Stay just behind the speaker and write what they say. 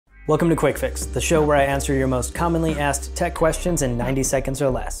Welcome to Quick Fix, the show where I answer your most commonly asked tech questions in 90 seconds or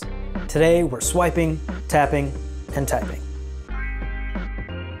less. Today, we're swiping, tapping, and typing.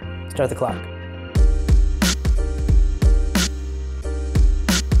 Start the clock.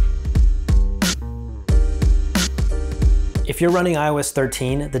 If you're running iOS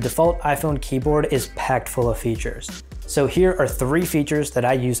 13, the default iPhone keyboard is packed full of features. So here are 3 features that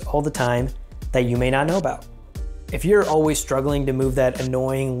I use all the time that you may not know about. If you're always struggling to move that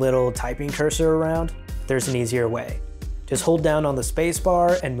annoying little typing cursor around, there's an easier way. Just hold down on the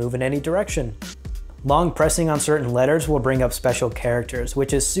spacebar and move in any direction. Long pressing on certain letters will bring up special characters,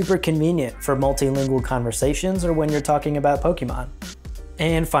 which is super convenient for multilingual conversations or when you're talking about Pokémon.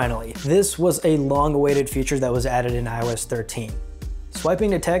 And finally, this was a long-awaited feature that was added in iOS 13.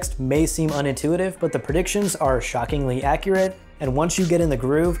 Swiping to text may seem unintuitive, but the predictions are shockingly accurate, and once you get in the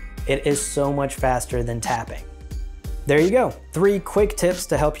groove, it is so much faster than tapping. There you go, 3 quick tips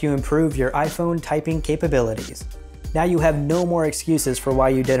to help you improve your iPhone typing capabilities. Now you have no more excuses for why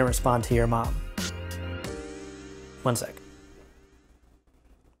you didn't respond to your mom. One sec.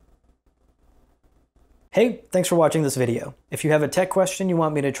 Hey, thanks for watching this video. If you have a tech question you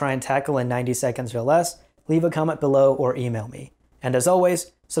want me to try and tackle in 90 seconds or less, leave a comment below or email me. And as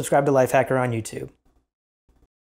always, subscribe to Lifehacker on YouTube.